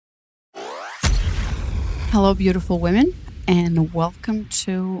Hello, beautiful women, and welcome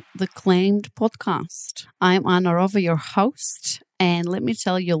to the Claimed podcast. I'm Anna Rova, your host, and let me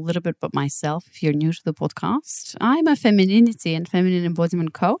tell you a little bit about myself if you're new to the podcast. I'm a femininity and feminine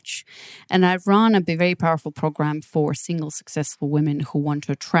embodiment coach, and I run a very powerful program for single successful women who want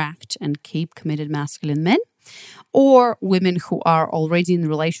to attract and keep committed masculine men, or women who are already in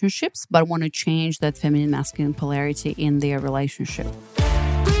relationships but want to change that feminine masculine polarity in their relationship.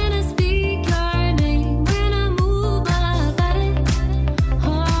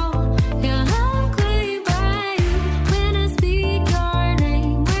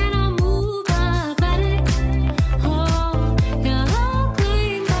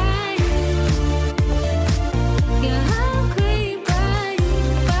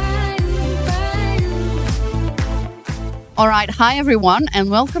 All right. Hi, everyone, and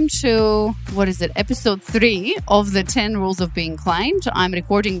welcome to, episode 3 of the 10 Rules of Being Claimed. I'm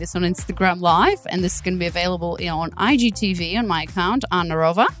recording this on Instagram Live, and this is going to be available on IGTV on my account, Anna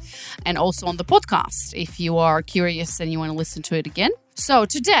Rova, and also on the podcast if you are curious and you want to listen to it again. So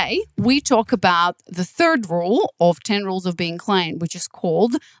today we talk about the third rule of 10 Rules of Being Claimed, which is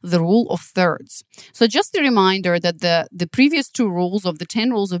called the Rule of Thirds. So just a reminder that the previous 2 rules of the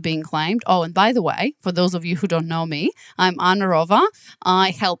 10 Rules of Being Claimed. Oh, and by the way, for those of you who don't know me, I'm Anna Rova.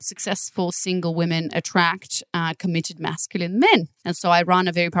 I help successful single women attract committed masculine men. And so I run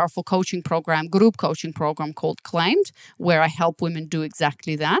a very powerful coaching program, group coaching program called Claimed, where I help women do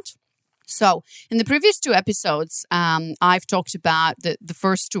exactly that. So in the previous 2 episodes, I've talked about the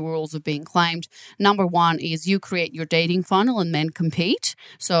first 2 rules of being claimed. Number 1 is you create your dating funnel and men compete.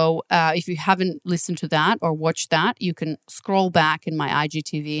 So if you haven't listened to that or watched that, you can scroll back in my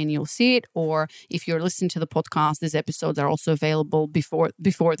IGTV and you'll see it. Or if you're listening to the podcast, these episodes are also available before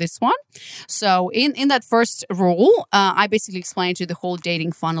this one. So in that first rule, I basically explained to you the whole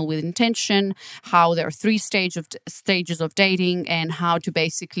dating funnel with intention, how there are 3 stages of dating, and how to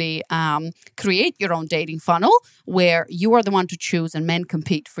basically create your own dating funnel where you are the one to choose and men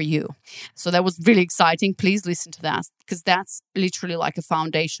compete for you. So that was really exciting. Please listen to that because that's literally like a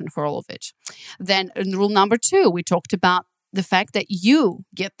foundation for all of it. Then in rule number 2, we talked about the fact that you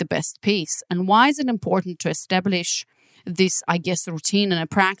get the best piece. And why is it important to establish this, routine and a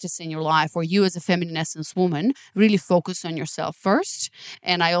practice in your life where you as a feminine essence woman really focus on yourself first.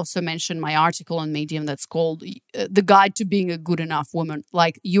 And I also mentioned my article on Medium that's called The Guide to Being a Good Enough Woman.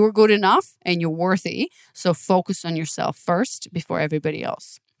 Like, you're good enough and you're worthy. So focus on yourself first before everybody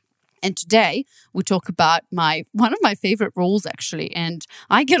else. And today we talk about one of my favorite rules, actually. And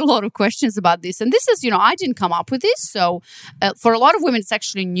I get a lot of questions about this. And this is, I didn't come up with this. So for a lot of women, it's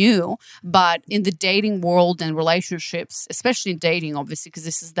actually new. But in the dating world and relationships, especially in dating, obviously, because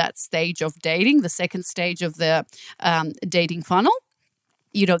this is that stage of dating, the second stage of the dating funnel,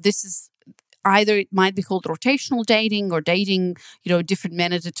 this is either it might be called rotational dating or dating, different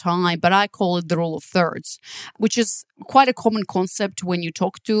men at a time, but I call it the rule of thirds, which is quite a common concept when you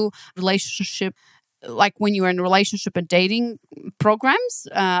talk to relationship, like when you're in a relationship and dating programs.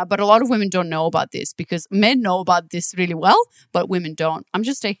 But a lot of women don't know about this because men know about this really well, but women don't. I'm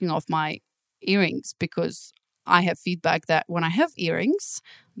just taking off my earrings because I have feedback that when I have earrings,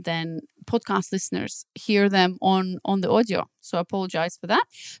 then podcast listeners hear them on the audio. So I apologize for that.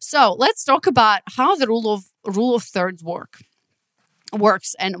 So let's talk about how the rule of thirds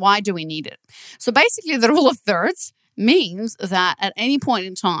works and why do we need it. So basically the rule of thirds means that at any point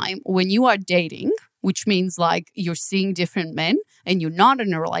in time when you are dating, which means like you're seeing different men and you're not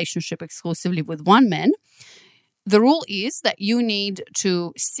in a relationship exclusively with one man, the rule is that you need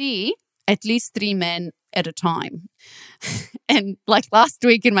to see at least 3 men at a time. And like last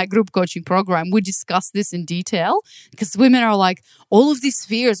week in my group coaching program, we discussed this in detail because women are like, all of these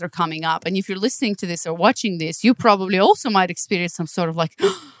fears are coming up. And if you're listening to this or watching this, you probably also might experience some sort of like,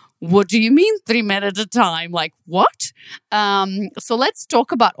 what do you mean 3 men at a time? Like what? So let's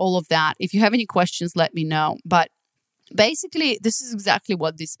talk about all of that. If you have any questions, let me know. But basically, this is exactly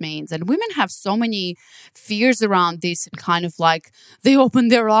what this means. And women have so many fears around this and kind of like they open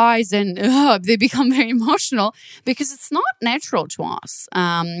their eyes and they become very emotional because it's not natural to us.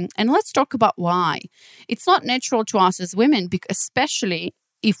 And let's talk about why. It's not natural to us as women, especially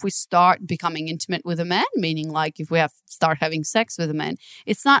if we start becoming intimate with a man, meaning like if we start having sex with a man.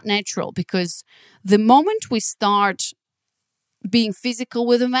 It's not natural because the moment we start being physical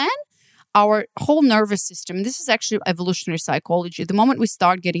with a man, our whole nervous system, and this is actually evolutionary psychology, the moment we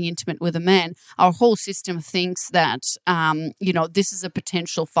start getting intimate with a man, our whole system thinks that, this is a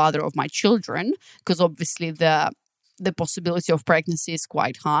potential father of my children, because obviously the the possibility of pregnancy is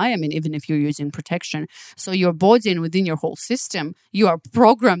quite high. I mean, even if you're using protection. So your body and within your whole system, you are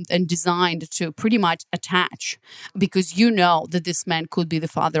programmed and designed to pretty much attach because you know that this man could be the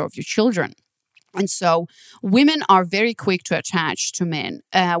father of your children. And so women are very quick to attach to men.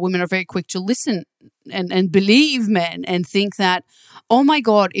 Women are very quick to listen and believe men and think that, oh my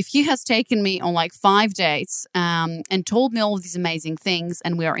God, if he has taken me on like 5 dates and told me all of these amazing things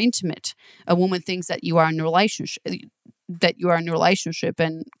and we are intimate, a woman thinks that you are in a relationship.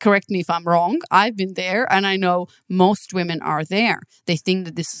 And correct me if I'm wrong, I've been there and I know most women are there. They think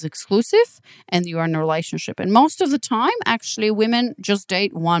that this is exclusive and you are in a relationship. And most of the time, actually, women just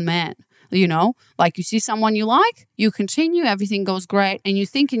date one man. You know, like you see someone you like, you continue, everything goes great, and you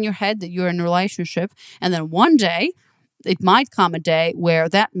think in your head that you're in a relationship, and then one day, it might come a day where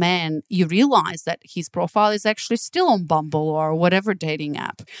that man, you realize that his profile is actually still on Bumble or whatever dating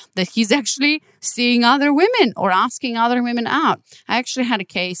app, that he's actually seeing other women or asking other women out. I actually had a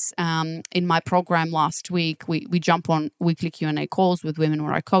case in my program last week. We jump on weekly Q&A calls with women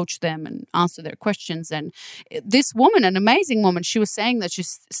where I coach them and answer their questions. And this woman, an amazing woman, she was saying that she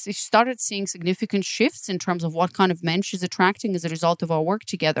started seeing significant shifts in terms of what kind of men she's attracting as a result of our work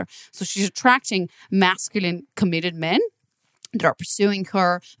together. So she's attracting masculine, committed men that are pursuing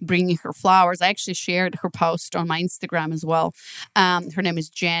her, bringing her flowers. I actually shared her post on my Instagram as well. Her name is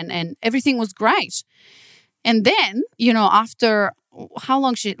Jen, and everything was great. And then, you know, after how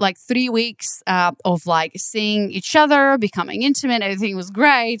long like 3 weeks of like seeing each other, becoming intimate, everything was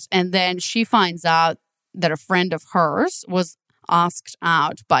great. And then she finds out that a friend of hers was asked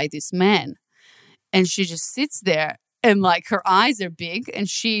out by this man. And she just sits there and like her eyes are big and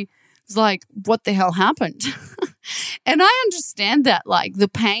she was like, what the hell happened? And I understand that, like, the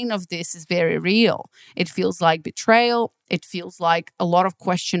pain of this is very real. It feels like betrayal. It feels like a lot of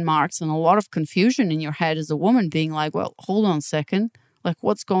question marks and a lot of confusion in your head as a woman being like, well, hold on a second. Like,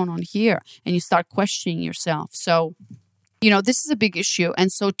 what's going on here? And you start questioning yourself. So, you know, this is a big issue.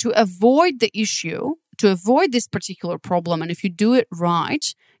 And so to avoid the issue, to avoid this particular problem, and if you do it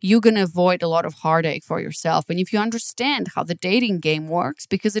right, you're going to avoid a lot of heartache for yourself. And if you understand how the dating game works,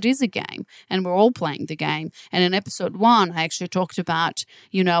 because it is a game and we're all playing the game. And in episode 1, I actually talked about,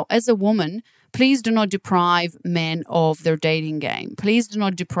 you know, as a woman, please do not deprive men of their dating game. Please do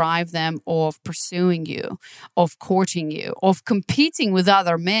not deprive them of pursuing you, of courting you, of competing with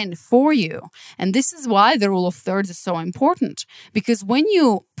other men for you. And this is why the rule of thirds is so important. Because when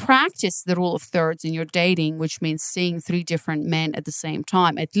you practice the rule of thirds in your dating, which means seeing 3 different men at the same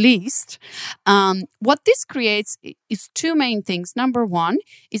time, at least, what this creates is 2 main things. Number 1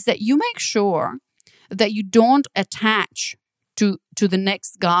 is that you make sure that you don't attach to the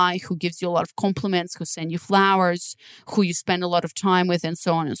next guy who gives you a lot of compliments, who send you flowers, who you spend a lot of time with, and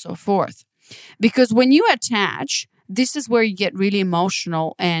so on and so forth. Because when you attach, this is where you get really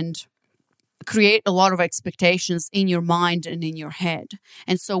emotional and create a lot of expectations in your mind and in your head.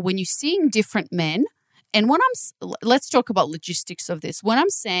 And so when you're seeing different men, and let's talk about logistics of this. When I'm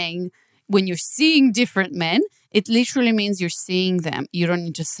saying when you're seeing different men, it literally means you're seeing them. You don't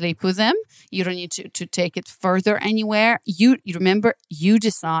need to sleep with them. You don't need to take it further anywhere. You remember, you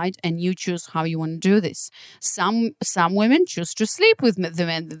decide and you choose how you want to do this. Some women choose to sleep with the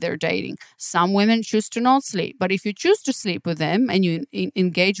men that they're dating. Some women choose to not sleep. But if you choose to sleep with them and you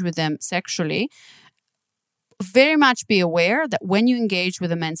engage with them sexually, very much be aware that when you engage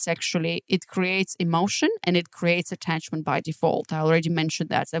with a man sexually, it creates emotion and it creates attachment by default. I already mentioned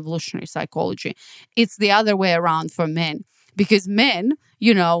that's evolutionary psychology. It's the other way around for men, because men,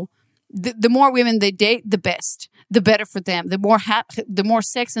 you know, the more women they date, the better for them. The more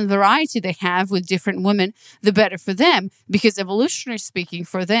sex and variety they have with different women, the better for them, because evolutionary speaking,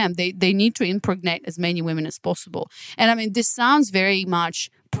 for them, they need to impregnate as many women as possible. And I mean, this sounds very much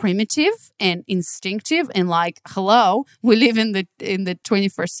primitive and instinctive and like, hello, we live in the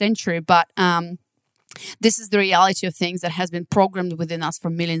 21st century, but this is the reality of things that has been programmed within us for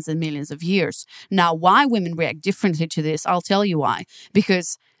millions and millions of years. Now, why women react differently to this, I'll tell you why.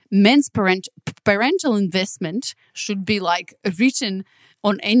 Because men's parental investment should be like written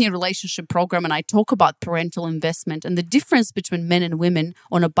on any relationship program, and I talk about parental investment and the difference between men and women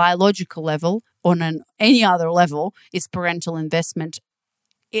on a biological level, on any other level, is parental investment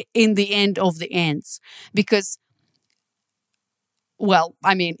in the end of the ends. Because, well,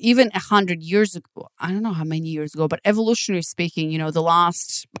 I mean, even 100 years ago, I don't know how many years ago, but evolutionary speaking, you know, the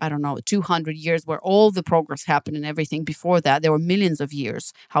last, 200 years where all the progress happened and everything before that, there were millions of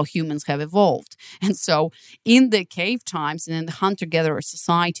years how humans have evolved. And so in the cave times and in the hunter-gatherer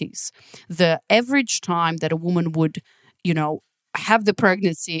societies, the average time that a woman would, you know, have the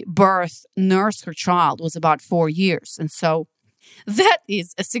pregnancy, birth, nurse her child was about 4 years. And so that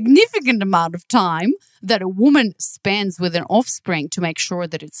is a significant amount of time that a woman spends with an offspring to make sure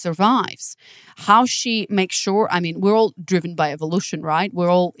that it survives. How she makes sure, I mean, we're all driven by evolution, right?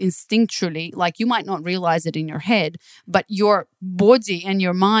 We're all instinctually, like you might not realize it in your head, but your body and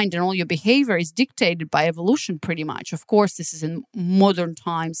your mind and all your behavior is dictated by evolution pretty much. Of course, this is in modern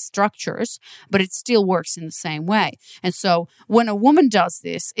times structures, but it still works in the same way. And so when a woman does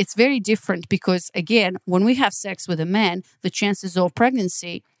this, it's very different because, again, when we have sex with a man, the chances of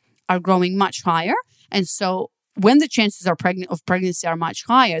pregnancy are growing much higher. And so when the chances of pregnancy are much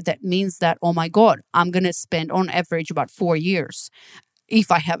higher, that means that, oh my God, I'm going to spend on average about 4 years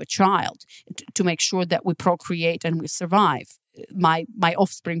if I have a child to make sure that we procreate and we survive. My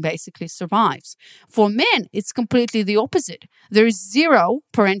offspring basically survives. For men, it's completely the opposite. There is zero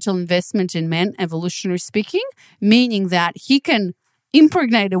parental investment in men, evolutionary speaking, meaning that he can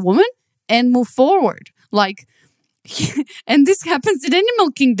impregnate a woman and move forward. And this happens in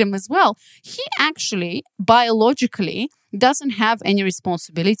animal kingdom as well. He actually biologically doesn't have any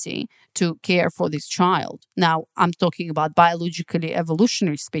responsibility to care for this child. Now, I'm talking about biologically,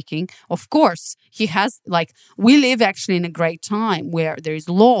 evolutionary speaking. Of course, he has, we live actually in a great time where there is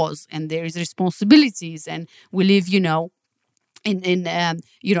laws and there is responsibilities, and we live, in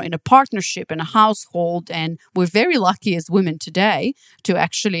a partnership, in a household, and we're very lucky as women today to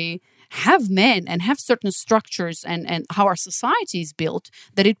actually have men and have certain structures and how our society is built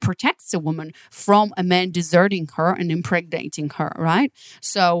that it protects a woman from a man deserting her and impregnating her, right?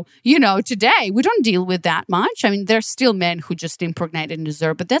 So, today we don't deal with that much. I mean, there's still men who just impregnate and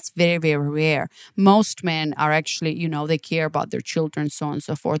desert, but that's very, very rare. Most men are actually, they care about their children, so on and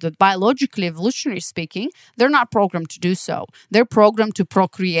so forth. But biologically, evolutionary speaking, they're not programmed to do so. They're programmed to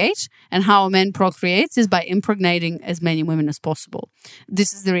procreate, and how a man procreates is by impregnating as many women as possible.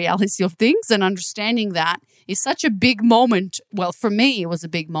 This is the reality of things, and understanding that is such a big moment. Well, for me, it was a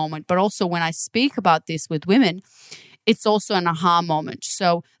big moment, but also when I speak about this with women, it's also an aha moment.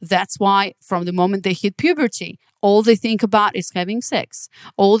 So that's why from the moment they hit puberty, all they think about is having sex.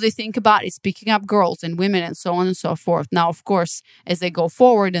 All they think about is picking up girls and women and so on and so forth. Now, of course, as they go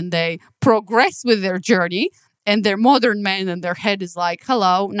forward and they progress with their journey and they're modern men and their head is like,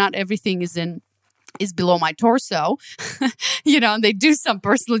 hello, not everything is below my torso, and they do some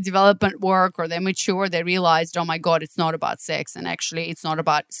personal development work, or they mature, they realized, oh my God, it's not about sex. And actually, it's not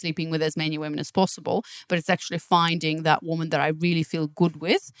about sleeping with as many women as possible, but it's actually finding that woman that I really feel good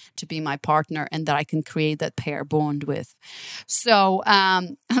with to be my partner and that I can create that pair bond with. So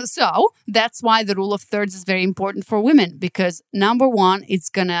that's why the rule of thirds is very important for women, because number one, it's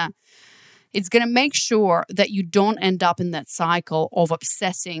going to make sure that you don't end up in that cycle of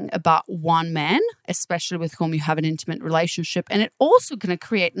obsessing about one man, especially with whom you have an intimate relationship. And it also going to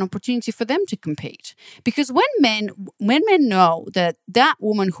create an opportunity for them to compete. Because when men know that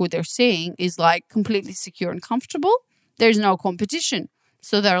woman who they're seeing is completely secure and comfortable, there's no competition.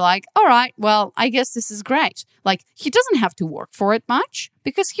 So they're like, all right, well, I guess this is great. He doesn't have to work for it much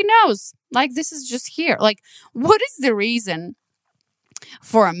because he knows, this is just here. What is the reason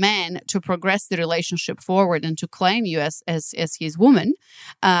for a man to progress the relationship forward and to claim you as his woman,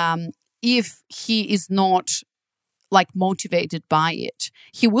 if he is not motivated by it?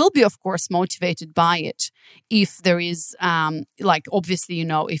 He will be, of course, motivated by it if there is obviously,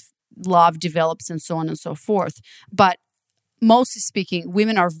 if love develops and so on and so forth. But mostly speaking,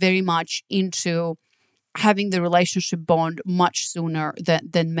 women are very much into having the relationship bond much sooner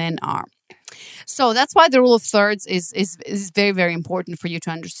than men are. So that's why the rule of thirds is very, very important for you to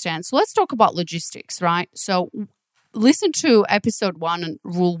understand. So let's talk about logistics, right? So listen to episode 1 and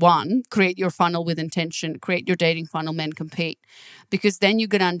rule 1, create your funnel with intention, create your dating funnel, men compete. Because then you're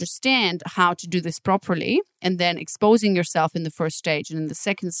going to understand how to do this properly, and then exposing yourself in the first stage. And in the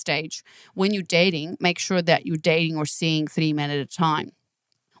second stage, when you're dating, make sure that you're dating or seeing 3 men at a time.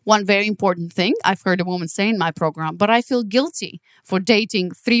 One very important thing I've heard a woman say in my program, but I feel guilty for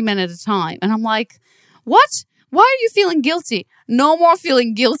dating 3 men at a time. And I'm like, what? Why are you feeling guilty? No more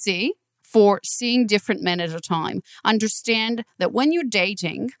feeling guilty for seeing different men at a time. Understand that when you're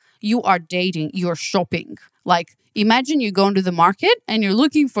dating, you're shopping. Imagine you go into the market and you're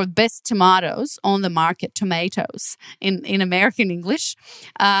looking for best tomatoes on the market, tomatoes in American English.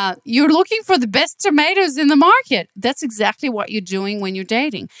 You're looking for the best tomatoes in the market. That's exactly what you're doing when you're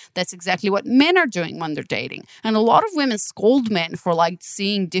dating. That's exactly what men are doing when they're dating. And a lot of women scold men for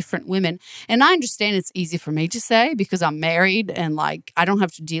seeing different women. And I understand it's easy for me to say because I'm married and I don't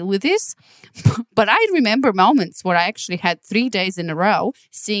have to deal with this. But I remember moments where I actually had 3 days in a row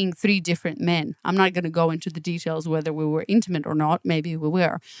seeing 3 different men. I'm not going to go into into the details whether we were intimate or not. Maybe we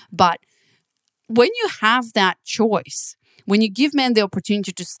were. But when you have that choice, when you give men the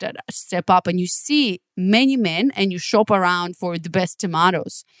opportunity to step up and you see many men and you shop around for the best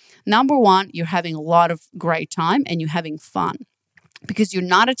tomatoes, number one, you're having a lot of great time and you're having fun because you're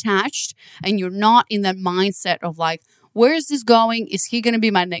not attached and you're not in that mindset of like, where is this going? Is he going to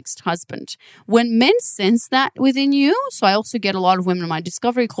be my next husband? When men sense that within you, so I also get a lot of women on my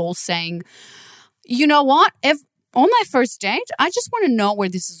discovery calls saying, you know what? On my first date, I just want to know where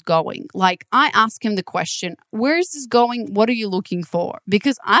this is going. Like, I ask him the question, where is this going? What are you looking for?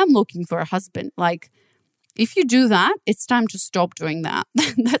 Because I'm looking for a husband. Like, if you do that, it's time to stop doing that.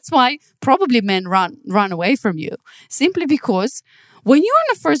 That's why probably men run away from you. Simply because when you're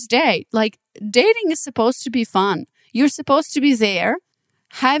on a first date, like, dating is supposed to be fun. You're supposed to be there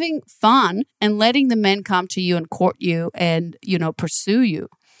having fun and letting the men come to you and court you and, pursue you.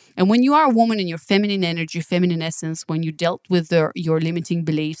 And when you are a woman in your feminine energy, feminine essence, when you dealt with your limiting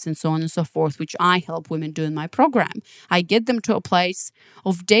beliefs and so on and so forth, which I help women do in my program, I get them to a place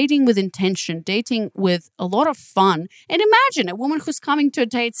of dating with intention, dating with a lot of fun. And imagine a woman who's coming to a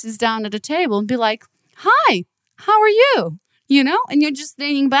date sits down at a table and be like, hi, how are you? And you're just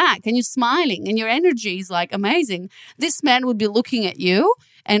leaning back and you're smiling and your energy is like amazing. This man would be looking at you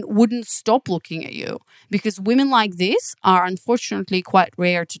and wouldn't stop looking at you because women like this are unfortunately quite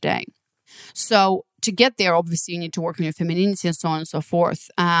rare today. So to get there, obviously, you need to work on your femininity and so on and so forth.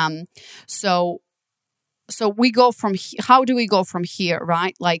 So we go from, how do we go from here,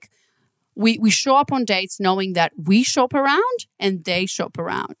 right? Like, we show up on dates knowing that we shop around and they shop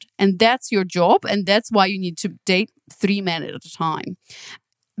around. And that's your job. And that's why you need to date 3 men at a time.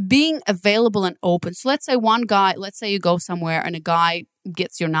 Being available and open. So let's say you go somewhere and a guy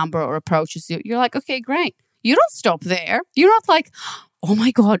gets your number or approaches you. You're like, okay, great. You don't stop there. You're not like, oh my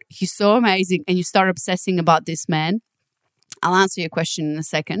God, he's so amazing. And you start obsessing about this man. I'll answer your question in a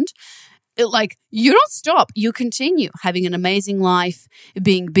second. Like, you don't stop. You continue having an amazing life,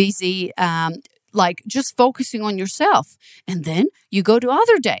 being busy, like just focusing on yourself. And then you go to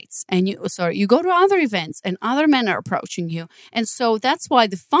other dates and you go to other events and other men are approaching you. And so that's why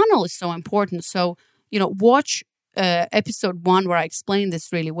the funnel is so important. So, watch episode 1 where I explain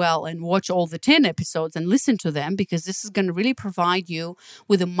this really well and watch all the 10 episodes and listen to them because this is going to really provide you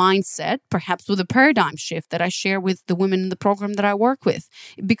with a mindset, perhaps with a paradigm shift that I share with the women in the program that I work with.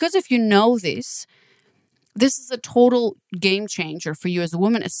 Because if you know this is a total game changer for you as a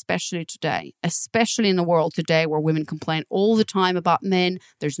woman, especially today, especially in the world today where women complain all the time about men,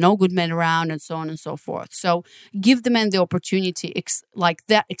 there's no good men around and so on and so forth. So give the men the opportunity, like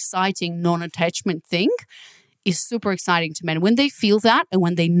that exciting non-attachment thing is super exciting to men. When they feel that and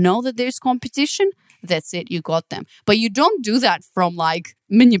when they know that there's competition, that's it, you got them. But you don't do that from like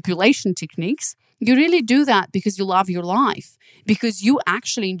manipulation techniques. You really do that because you love your life, because you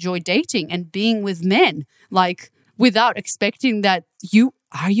actually enjoy dating and being with men, like without expecting that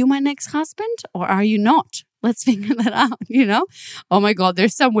are you my next husband or are you not? Let's figure that out, Oh my God,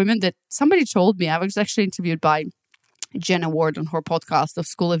 there's some women that somebody told me, I was actually interviewed by Jenna Ward on her podcast of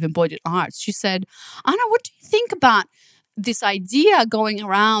School of Embodied Arts. She said, Anna, what do you think about this idea going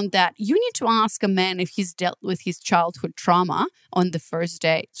around that you need to ask a man if he's dealt with his childhood trauma on the first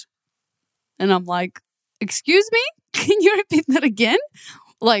date? And I'm like, excuse me? Can you repeat that again?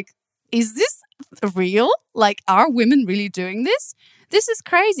 Like, is this real? Like, are women really doing this? This is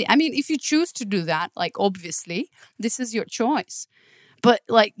crazy. I mean, if you choose to do that, like, obviously, this is your choice. But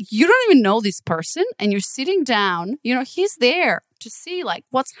like, you don't even know this person and you're sitting down, he's there to see like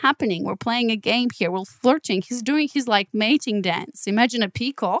what's happening. We're playing a game here. We're flirting. He's doing his like mating dance. Imagine a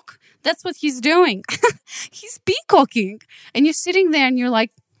peacock. That's what he's doing. He's peacocking. And you're sitting there and you're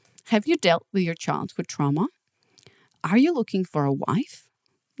like, have you dealt with your childhood trauma? Are you looking for a wife?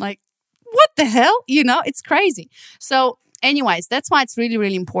 Like, what the hell? It's crazy. So anyways, that's why it's really,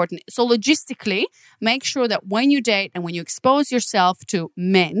 really important. So logistically, make sure that when you date and when you expose yourself to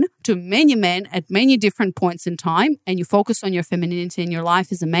many men at many different points in time, and you focus on your femininity and your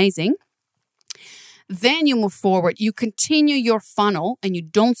life is amazing, then you move forward. You continue your funnel and you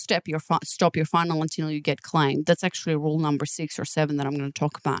don't stop your funnel until you get claimed. That's actually rule number 6 or 7 that I'm going to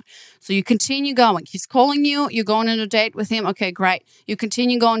talk about. So you continue going. He's calling you. You're going on a date with him. Okay, great. You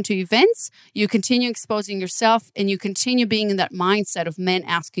continue going to events. You continue exposing yourself and you continue being in that mindset of men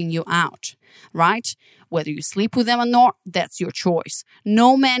asking you out, right? Whether you sleep with them or not, that's your choice.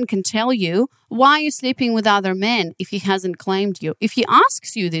 No man can tell you why you're sleeping with other men if he hasn't claimed you. If he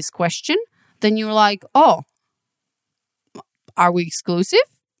asks you this question, then you're like, oh, are we exclusive?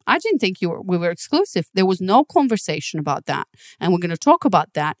 I didn't think we were exclusive. There was no conversation about that. And we're going to talk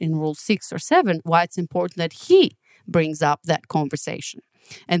about that in rule 6 or 7, why it's important that he brings up that conversation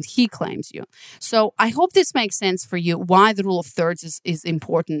and he claims you. So I hope this makes sense for you, why the rule of thirds is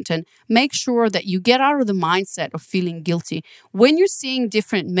important. And make sure that you get out of the mindset of feeling guilty. When you're seeing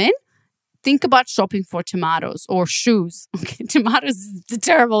different men, think about shopping for tomatoes or shoes. Okay, tomatoes is a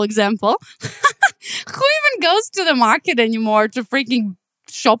terrible example. Who even goes to the market anymore to freaking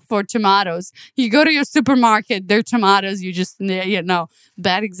shop for tomatoes? You go to your supermarket, they're tomatoes. You just,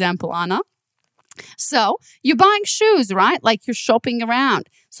 bad example, Anna. So you're buying shoes, right? Like you're shopping around.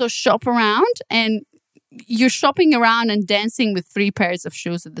 So shop around, and you're shopping around and dancing with 3 pairs of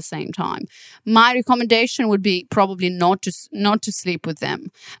shoes at the same time. My recommendation would be probably not to sleep with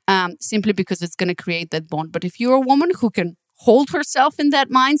them, simply because it's going to create that bond. But if you're a woman who can hold herself in that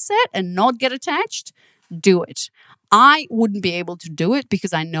mindset and not get attached, do it. I wouldn't be able to do it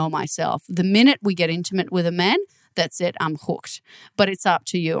because I know myself. The minute we get intimate with a man, that's it, I'm hooked. But it's up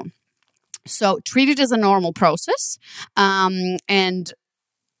to you. So treat it as a normal process. So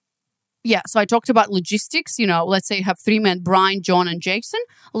I talked about logistics. Let's say you have 3 men, Brian, John, and Jason.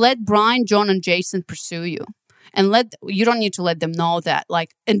 Let Brian, John, and Jason pursue you. And you don't need to let them know that.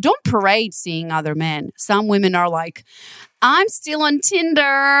 And don't parade seeing other men. Some women are like, I'm still on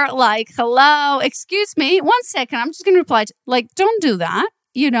Tinder. Hello, excuse me, 1 second. I'm just going to reply. Don't do that.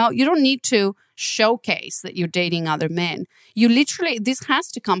 You don't need to showcase that you're dating other men. This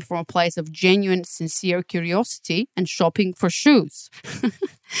has to come from a place of genuine, sincere curiosity and shopping for shoes.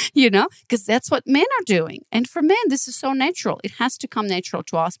 Because that's what men are doing. And for men, this is so natural. It has to come natural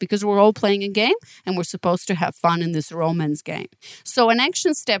to us because we're all playing a game and we're supposed to have fun in this romance game. So an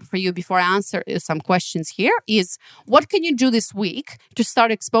action step for you before I answer some questions here is, what can you do this week to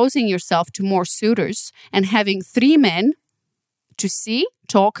start exposing yourself to more suitors and having 3 men to see,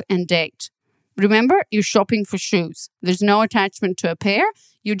 talk, and date? Remember, you're shopping for shoes. There's no attachment to a pair.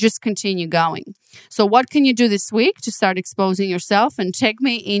 You just continue going. So what can you do this week to start exposing yourself? And tag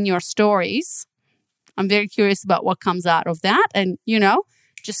me in your stories. I'm very curious about what comes out of that. And,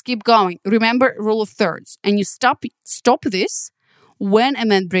 just keep going. Remember, rule of thirds. And you stop this when a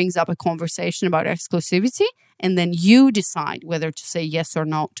man brings up a conversation about exclusivity. And then you decide whether to say yes or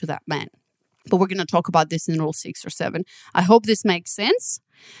no to that man. But we're going to talk about this in rule 6 or 7. I hope this makes sense.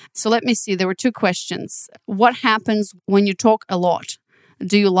 So let me see. There were 2 questions. What happens when you talk a lot?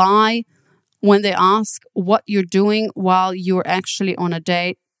 Do you lie when they ask what you're doing while you're actually on a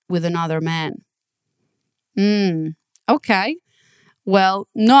date with another man? Okay. Well,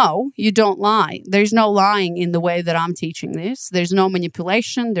 no, you don't lie. There's no lying in the way that I'm teaching this. There's no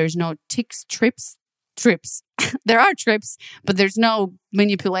manipulation. There's no trips. There are trips, but there's no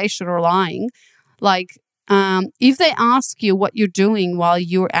manipulation or lying. If they ask you what you're doing while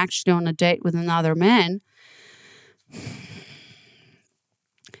you're actually on a date with another man,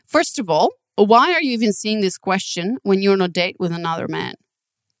 first of all, why are you even seeing this question when you're on a date with another man?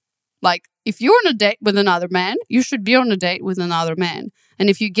 If you're on a date with another man, you should be on a date with another man. And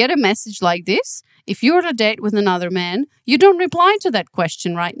if you get a message like this, if you're on a date with another man, you don't reply to that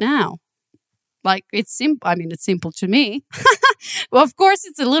question right now. It's simple. It's simple to me. Well, of course,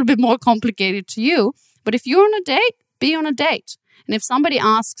 it's a little bit more complicated to you. But if you're on a date, be on a date. And if somebody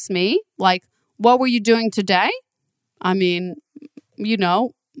asks me, what were you doing today? I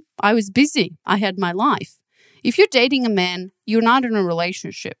was busy. I had my life. If you're dating a man, you're not in a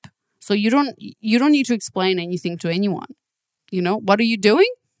relationship. So you don't need to explain anything to anyone. What are you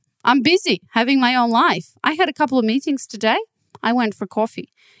doing? I'm busy having my own life. I had a couple of meetings today. I went for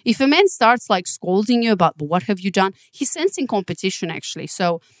coffee. If a man starts scolding you about, what have you done? He's sensing competition actually.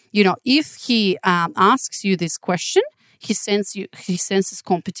 So, if he asks you this question, he senses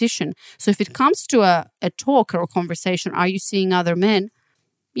competition. So if it comes to a talk or a conversation, are you seeing other men?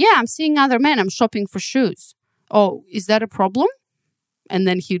 Yeah, I'm seeing other men. I'm shopping for shoes. Oh, is that a problem? And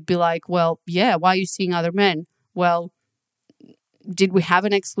then he'd be like, well, yeah, why are you seeing other men? Well, did we have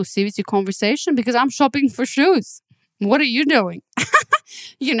an exclusivity conversation? Because I'm shopping for shoes. What are you doing?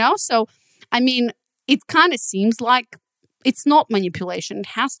 So, it kind of seems like it's not manipulation. It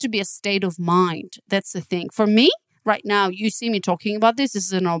has to be a state of mind. That's the thing. For me, right now, you see me talking about this. This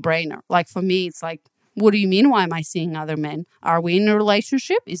is a no-brainer. For me, it's what do you mean? Why am I seeing other men? Are we in a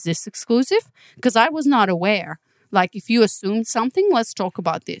relationship? Is this exclusive? Because I was not aware. If you assumed something, let's talk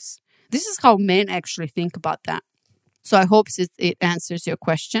about this. This is how men actually think about that. So I hope it answers your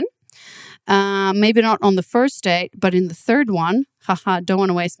question. Maybe not on the first date, but in the third one, don't want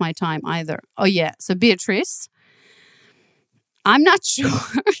to waste my time either. Oh yeah, so Beatrice, I'm not sure,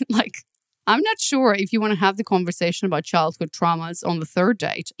 I'm not sure if you want to have the conversation about childhood traumas on the third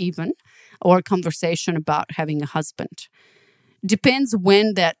date, even, or a conversation about having a husband. Depends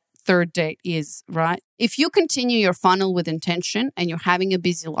when that third date is, right? If you continue your funnel with intention and you're having a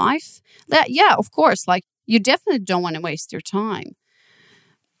busy life, yeah, of course, like you definitely don't want to waste your time.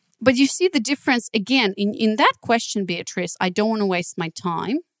 But you see the difference again in that question, Beatrice, I don't want to waste my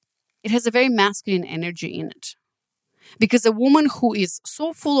time. It has a very masculine energy in it. Because a woman who is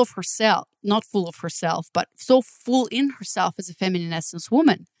so full of herself, not full of herself, but so full in herself as a feminine essence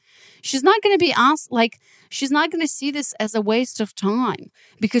woman, she's not going to be asked, she's not going to see this as a waste of time,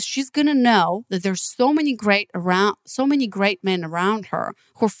 because she's going to know that there's so many great men around her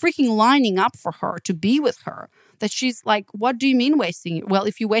who are freaking lining up for her to be with her, that she's like, what do you mean wasting? Well,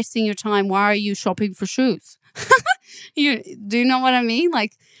 if you're wasting your time, why are you shopping for shoes? Do you know what I mean?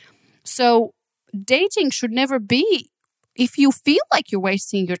 So dating should never be, if you feel like you're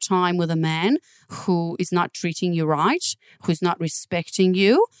wasting your time with a man who is not treating you right, who is not respecting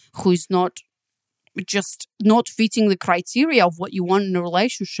you, who is not fitting the criteria of what you want in a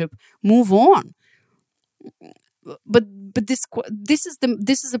relationship, move on. But this is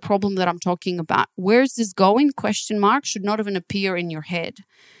the problem that I'm talking about. Where's this going? Question mark should not even appear in your head.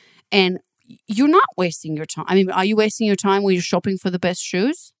 And you're not wasting your time. I mean, are you wasting your time when you're shopping for the best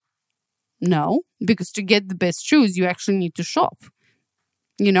shoes? No, because to get the best shoes, you actually need to shop.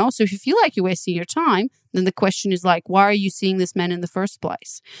 So if you feel like you're wasting your time, then the question is like, why are you seeing this man in the first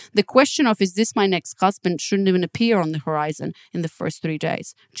place? The question of, is this my next husband, shouldn't even appear on the horizon in the first 3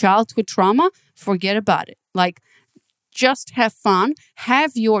 days. Childhood trauma, forget about it. Just have fun.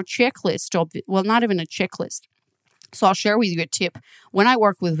 Have your checklist well, not even a checklist. So I'll share with you a tip. When I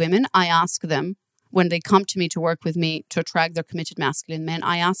work with women, I ask them, when they come to me to work with me to attract their committed masculine men,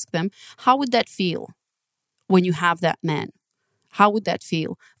 I ask them, how would that feel when you have that man? How would that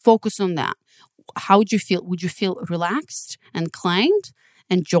feel? Focus on that. How would you feel? Would you feel relaxed and claimed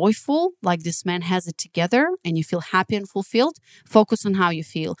and joyful, like this man has it together, and you feel happy and fulfilled? Focus on how you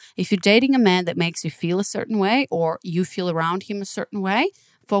feel. If you're dating a man that makes you feel a certain way, or you feel around him a certain way,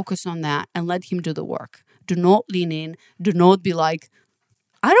 focus on that and let him do the work. Do not lean in. Do not be like,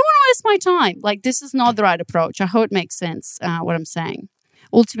 I don't want to waste my time. This is not the right approach. I hope it makes sense, what I'm saying.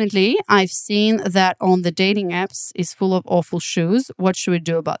 Ultimately, I've seen that on the dating apps is full of awful shoes. What should we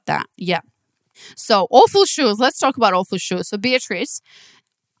do about that? Yeah. So awful shoes. Let's talk about awful shoes. So Beatrice,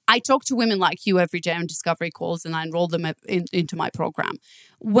 I talk to women like you every day on discovery calls, and I enroll them into my program.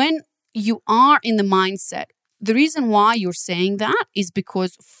 When you are in the mindset, the reason why you're saying that is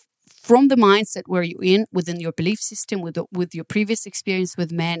because from the mindset where you're in, within your belief system, with your previous experience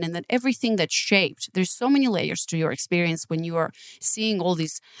with men, and then everything that's shaped, there's so many layers to your experience when you are seeing all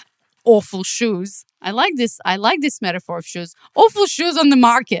these awful shoes. I like this metaphor of shoes. Awful shoes on the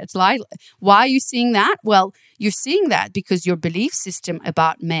market. Why are you seeing that? Well, you're seeing that because your belief system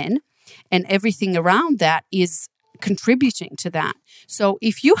about men and everything around that is contributing to that. So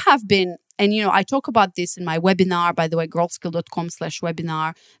if you have been, and I talk about this in my webinar, by the way,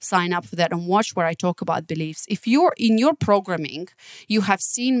 girlskill.com/webinar, sign up for that and watch where I talk about beliefs. If you're in your programming, you have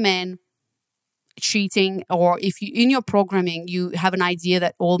seen men cheating, or if you in your programming you have an idea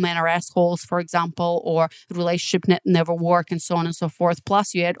that all men are assholes, for example, or relationship never work, and so on and so forth,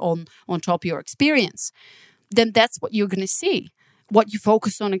 plus you add on top your experience, then that's what you're going to see. What you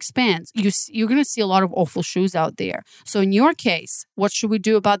focus on expands. You're going to see a lot of awful shoes out there. So in your case, what should we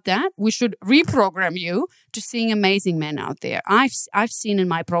do about that? We should reprogram you to seeing amazing men out there. I've seen in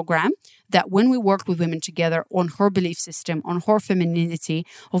my program that when we work with women together on her belief system, on her femininity,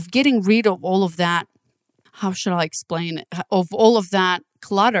 of getting rid of all of that, how should I explain it? Of all of that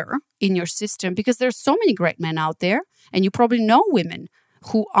clutter in your system, because there's so many great men out there, and you probably know women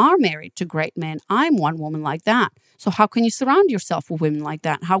who are married to great men. I'm one woman like that. So how can you surround yourself with women like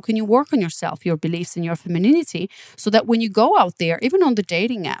that? How can you work on yourself, your beliefs and your femininity, so that when you go out there, even on the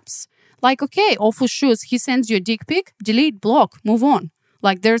dating apps, okay, awful shoes, he sends you a dick pic, delete, block, move on.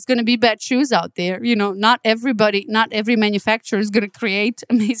 There's going to be bad shoes out there. Not every manufacturer is going to create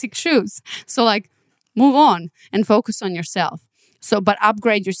amazing shoes. So move on and focus on yourself. But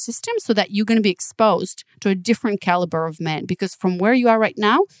upgrade your system so that you're going to be exposed to a different caliber of men, because from where you are right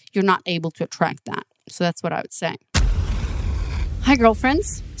now, you're not able to attract that. So that's what I would say. Hi,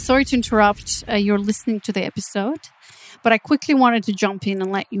 girlfriends. Sorry to interrupt. You're listening to the episode, but I quickly wanted to jump in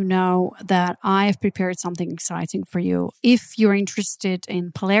and let you know that I have prepared something exciting for you. If you're interested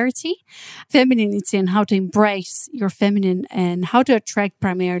in polarity, femininity, and how to embrace your feminine and how to attract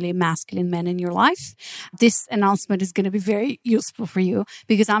primarily masculine men in your life, this announcement is going to be very useful for you,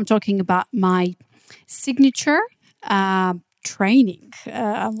 because I'm talking about my signature training.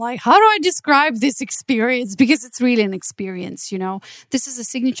 I'm like, how do I describe this experience? Because it's really an experience, This is a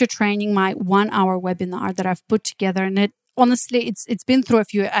signature training, my 1-hour webinar that I've put together. And honestly, it's been through a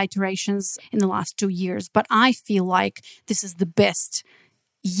few iterations in the last 2 years, but I feel like this is the best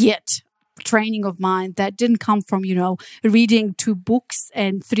yet training of mine that didn't come from, reading 2 books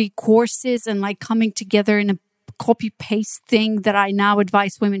and 3 courses and like coming together in a copy paste thing that I now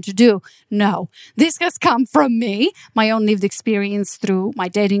advise women to do. No, this has come from me, my own lived experience through my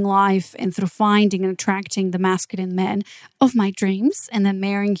dating life and through finding and attracting the masculine men of my dreams and then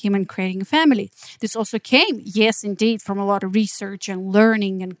marrying him and creating a family. This also came, yes, indeed, from a lot of research and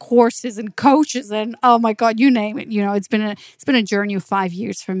learning and courses and coaches and oh my God, you name it. It's been a journey of 5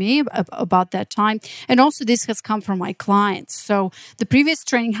 years for me about that time. And also this has come from my clients. So the previous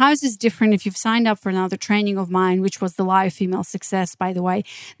training, how is this different if you've signed up for another training of mine, which was the Live Female Success, by the way?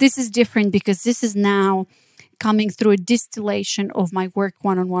 This is different because this is now coming through a distillation of my work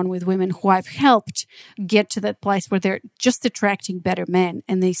one-on-one with women who I've helped get to that place where they're just attracting better men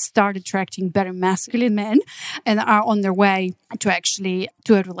and they start attracting better masculine men and are on their way to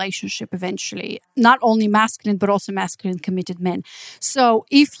a relationship eventually. Not only masculine, but also masculine committed men. So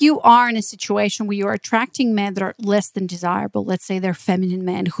if you are in a situation where you're attracting men that are less than desirable, let's say they're feminine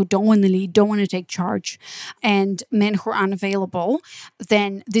men who don't want to lead, don't want to take charge, and men who are unavailable,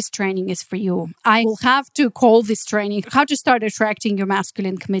 then this training is for you. I will have to call this training how to start attracting your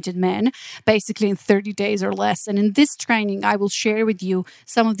masculine committed men, basically in 30 days or less. And in this training, I will share with you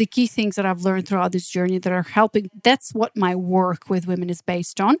some of the key things that I've learned throughout this journey that are helping. That's what my work with women is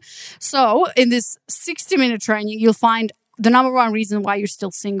based on. So in this 60-minute training, you'll find the number one reason why you're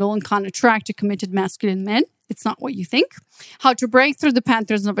still single and can't attract a committed masculine men. It's not what you think. How to break through the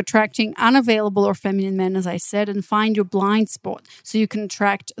patterns of attracting unavailable or feminine men, as I said, and find your blind spot so you can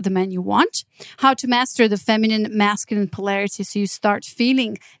attract the men you want. How to master the feminine-masculine polarity so you start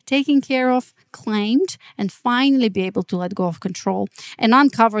feeling taken care of, claimed, and finally be able to let go of control and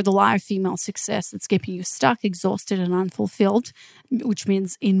uncover the Live Female Success that's keeping you stuck, exhausted, and unfulfilled, which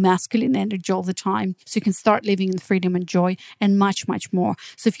means in masculine energy all the time. So you can start living in freedom and joy and much, much more.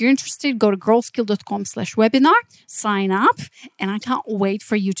 So if you're interested, go to girlskill.com/webinar, sign up, and I can't wait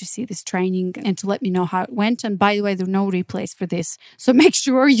for you to see this training and to let me know how it went. And by the way, there are no replays for this. So make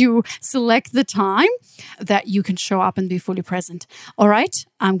sure you select the time that you can show up and be fully present. All right,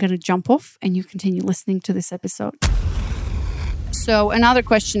 I'm going to jump off and you continue listening to this episode. So another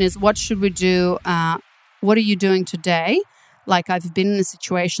question is, what should we do? What are you doing today? Like I've been in a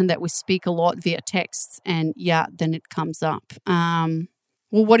situation that we speak a lot via texts and then it comes up.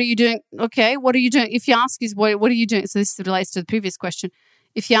 Well, what are you doing? Okay, what are you doing? If he asks you, what are you doing? So this relates to the previous question.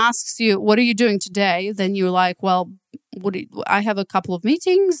 If he asks you, what are you doing today? Then you're like, well, I have a couple of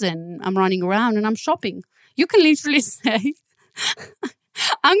meetings and I'm running around and I'm shopping. You can literally say,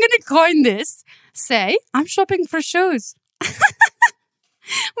 I'm going to coin this, say, I'm shopping for shoes.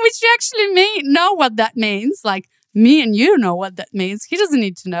 Which you actually know what that means. Like me and you know what that means. He doesn't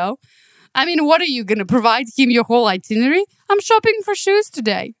need to know. I mean, what are you going to provide him your whole itinerary? I'm shopping for shoes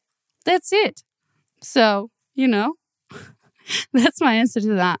today. That's it. So, that's my answer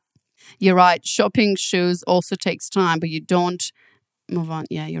to that. You're right. Shopping shoes also takes time, but you don't move on.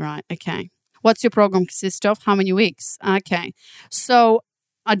 Yeah, you're right. Okay. What's your program consist of? How many weeks? Okay. So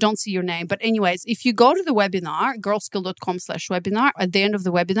I don't see your name. But anyways, if you go to the webinar, girlskill.com/webinar, at the end of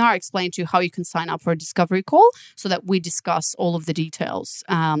the webinar, I explain to you how you can sign up for a discovery call so that we discuss all of the details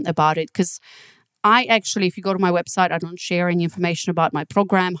about it. Because I actually, if you go to my website, I don't share any information about my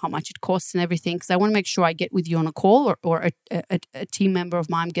program, how much it costs and everything, because I want to make sure I get with you on a call or a team member of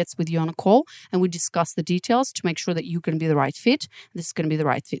mine gets with you on a call and we discuss the details to make sure that you're going to be the right fit. This is going to be the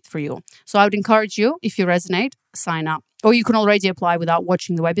right fit for you. So I would encourage you, if you resonate, sign up. Or you can already apply without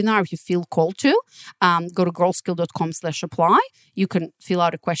watching the webinar if you feel called to. Go to girlskill.com/apply. You can fill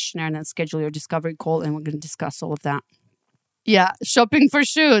out a questionnaire and then schedule your discovery call and we're going to discuss all of that. Yeah, shopping for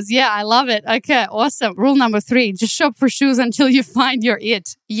shoes. Yeah, I love it. Okay, awesome. Rule number 3, just shop for shoes until you find your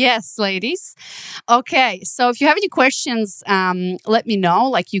it. Yes, ladies. Okay, so if you have any questions, let me know.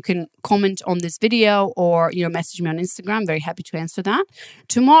 Like you can comment on this video or, message me on Instagram. I'm very happy to answer that.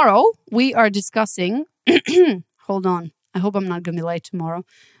 Tomorrow, we are discussing... Hold on. I hope I'm not going to be late tomorrow,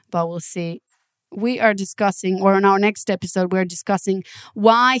 but we'll see. We are discussing, or in our next episode, we're discussing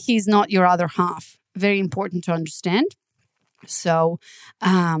why he's not your other half. Very important to understand. So,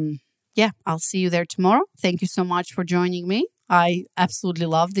 I'll see you there tomorrow. Thank you so much for joining me. I absolutely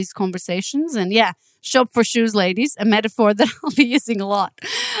love these conversations. And shop for shoes, ladies, a metaphor that I'll be using a lot.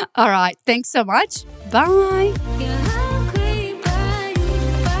 All right. Thanks so much. Bye.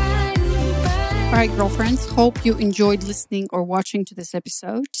 All right, girlfriends, hope you enjoyed listening or watching to this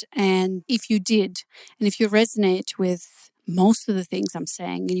episode. And if you did, and if you resonate with most of the things I'm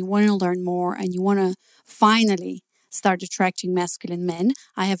saying and you want to learn more and you want to finally start attracting masculine men,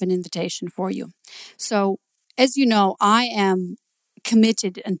 I have an invitation for you. So, as you know, I am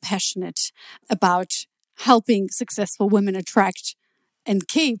committed and passionate about helping successful women attract and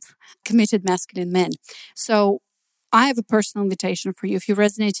keep committed masculine men. So, I have a personal invitation for you. If you're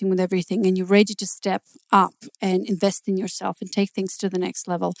resonating with everything and you're ready to step up and invest in yourself and take things to the next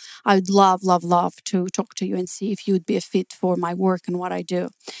level, I would love to talk to you and see if you would be a fit for my work and what I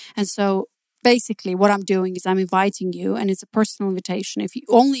do. And so basically what I'm doing is I'm inviting you, and it's a personal invitation if you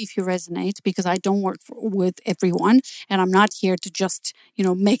resonate, because I don't work with everyone and I'm not here to just,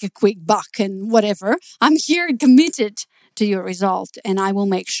 make a quick buck and whatever. I'm here committed to your result, and I will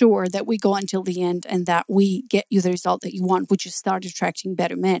make sure that we go until the end and that we get you the result that you want, which is start attracting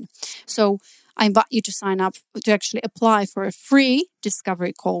better men. So I invite you to sign up to actually apply for a free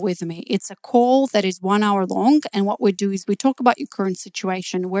discovery call with me. It's a call that is 1 hour long. And what we do is we talk about your current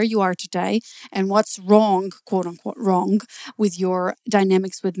situation, where you are today, and what's wrong, quote unquote, wrong with your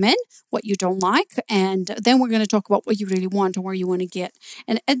dynamics with men, what you don't like. And then we're going to talk about what you really want and where you want to get.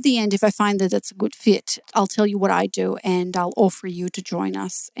 And at the end, if I find that that's a good fit, I'll tell you what I do and I'll offer you to join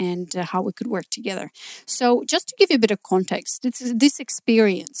us and how we could work together. So just to give you a bit of context, this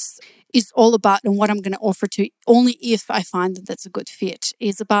experience is all about, and what I'm going to offer to you, only if I find that that's a good fit,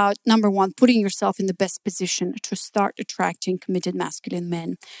 is about, number one, putting yourself in the best position to start attracting committed masculine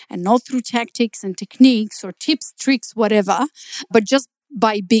men. And not through tactics and techniques or tips, tricks, whatever, but just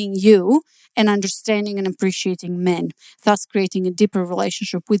by being you and understanding and appreciating men, thus creating a deeper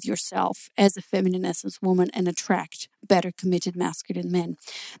relationship with yourself as a feminine essence woman and attract better committed masculine men.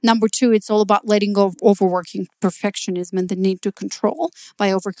 Number two, it's all about letting go of overworking perfectionism and the need to control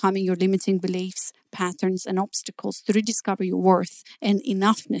by overcoming your limiting beliefs, patterns, and obstacles to rediscover your worth and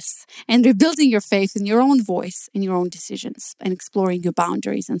enoughness and rebuilding your faith in your own voice, in your own decisions, and exploring your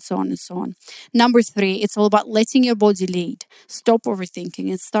boundaries, and so on and so on. Number three, it's all about letting your body lead. Stop overthinking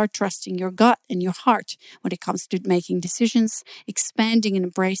and start trusting your gut and your heart when it comes to making decisions, expanding and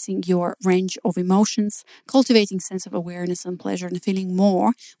embracing your range of emotions, cultivating sense of awareness and pleasure, and feeling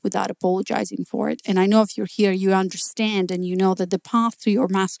more without apologizing for it. And I know if you're here, you understand and you know that the path to your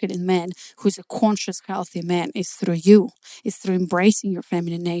masculine man, who's a conscious, healthy man, is through you. It's through embracing your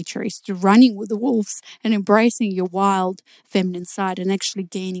feminine nature. It's through running with the wolves and embracing your wild feminine side and actually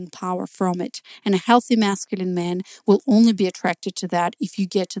gaining power from it. And a healthy masculine man will only be attracted to that if you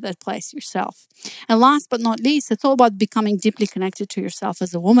get to that place yourself. And last but not least, it's all about becoming deeply connected to yourself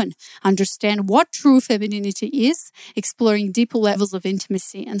as a woman. Understand what true femininity is, exploring deeper levels of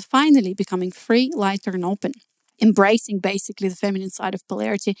intimacy, and finally becoming free, lighter, and open. Embracing basically the feminine side of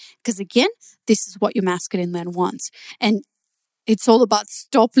polarity, because again, this is what your masculine man wants. And it's all about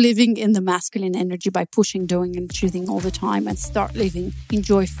stop living in the masculine energy by pushing, doing, and choosing all the time, and start living,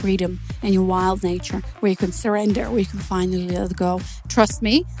 enjoy freedom and your wild nature, where you can surrender, where you can finally let go. Trust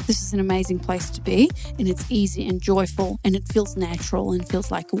me, this is an amazing place to be, and it's easy and joyful, and it feels natural and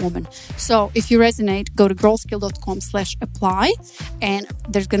feels like a woman. So if you resonate, go to girlskill.com/apply, and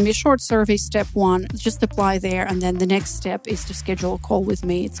there's going to be a short survey. Step one, just apply there, and then the next step is to schedule a call with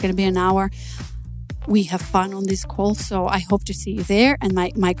me. It's going to be an hour. We have fun on this call, so I hope to see you there. And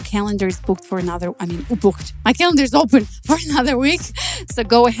my calendar is booked for my calendar is open for another week. So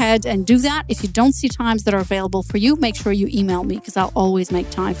go ahead and do that. If you don't see times that are available for you, make sure you email me, because I'll always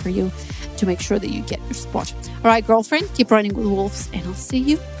make time for you to make sure that you get your spot. All right, girlfriend, keep running with wolves, and I'll see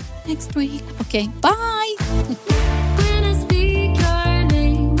you next week. Okay, bye.